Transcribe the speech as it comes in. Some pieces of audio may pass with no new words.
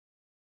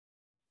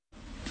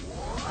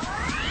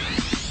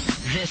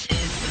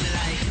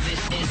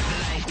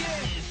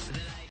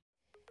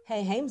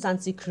Hey,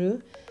 Mzansi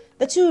crew.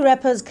 The two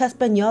rappers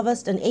Cassper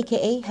Nyovest and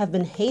AKA have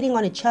been hating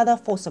on each other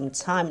for some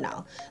time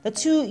now. The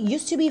two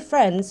used to be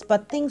friends,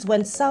 but things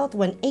went south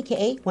when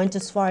AKA went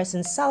as far as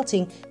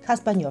insulting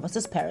Cassper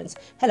Nyovest's parents.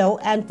 Hello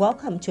and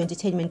welcome to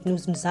Entertainment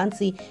News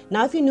Mzansi.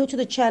 Now if you're new to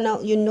the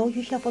channel, you know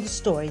you're here for the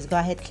stories. Go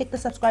ahead, click the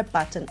subscribe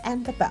button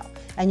and the bell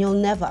and you'll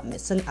never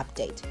miss an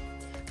update.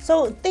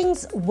 So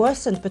things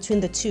worsened between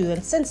the two,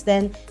 and since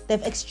then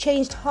they've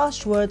exchanged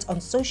harsh words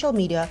on social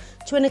media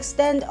to an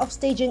extent of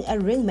staging a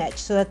ring match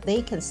so that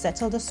they can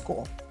settle the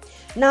score.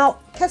 Now,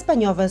 Cassper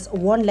Nyovest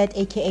won't let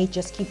AKA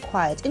just keep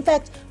quiet. In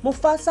fact,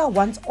 Mufasa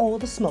wants all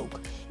the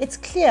smoke. It's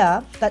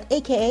clear that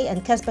AKA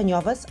and Cassper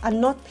Nyovest are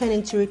not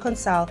planning to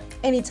reconcile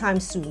anytime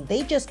soon.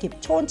 They just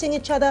keep taunting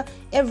each other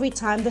every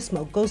time the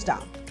smoke goes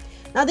down.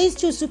 Now, these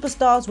two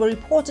superstars were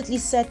reportedly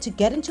set to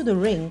get into the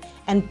ring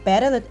and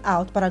battle it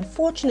out, but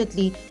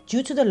unfortunately,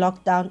 due to the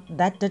lockdown,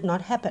 that did not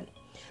happen.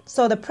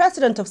 So the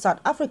president of South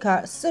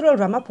Africa, Cyril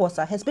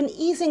Ramaphosa, has been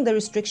easing the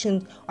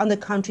restrictions on the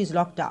country's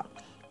lockdown.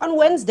 On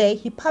Wednesday,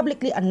 he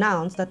publicly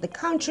announced that the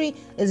country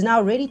is now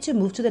ready to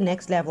move to the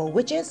next level,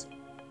 which is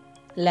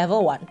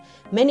Level 1.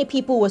 Many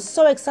people were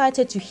so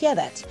excited to hear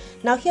that.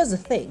 Now here's the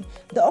thing.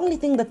 The only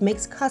thing that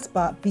makes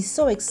Cassper be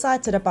so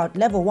excited about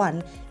Level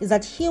 1 is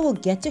that he will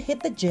get to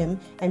hit the gym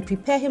and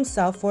prepare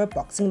himself for a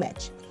boxing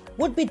match.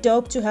 Would be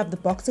dope to have the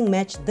boxing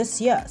match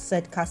this year,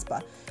 said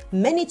Cassper.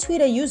 Many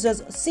Twitter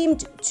users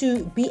seemed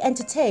to be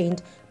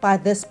entertained by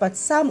this, but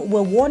some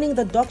were warning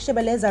the Doc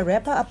Shebeleza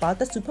rapper about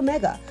the Super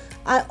Mega.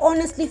 I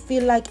honestly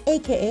feel like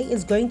AKA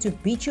is going to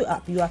beat you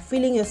up. You are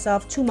feeling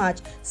yourself too much,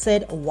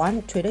 said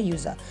one Twitter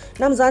user.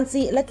 Now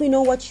Mzansi, let me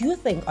know what you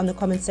think on the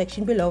comment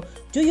section below.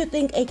 Do you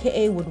think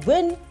AKA would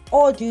win,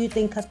 or do you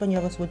think Cassper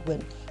Nyovest would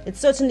win? It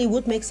certainly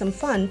would make some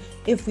fun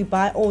if we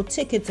buy all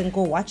tickets and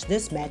go watch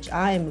this match.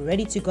 I am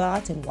ready to go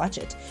out and watch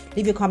it.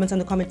 Leave your comments on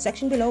the comment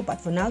section below,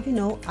 but for now, you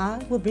know,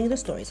 I will bring you the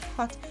stories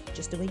hot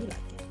just the way you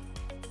like.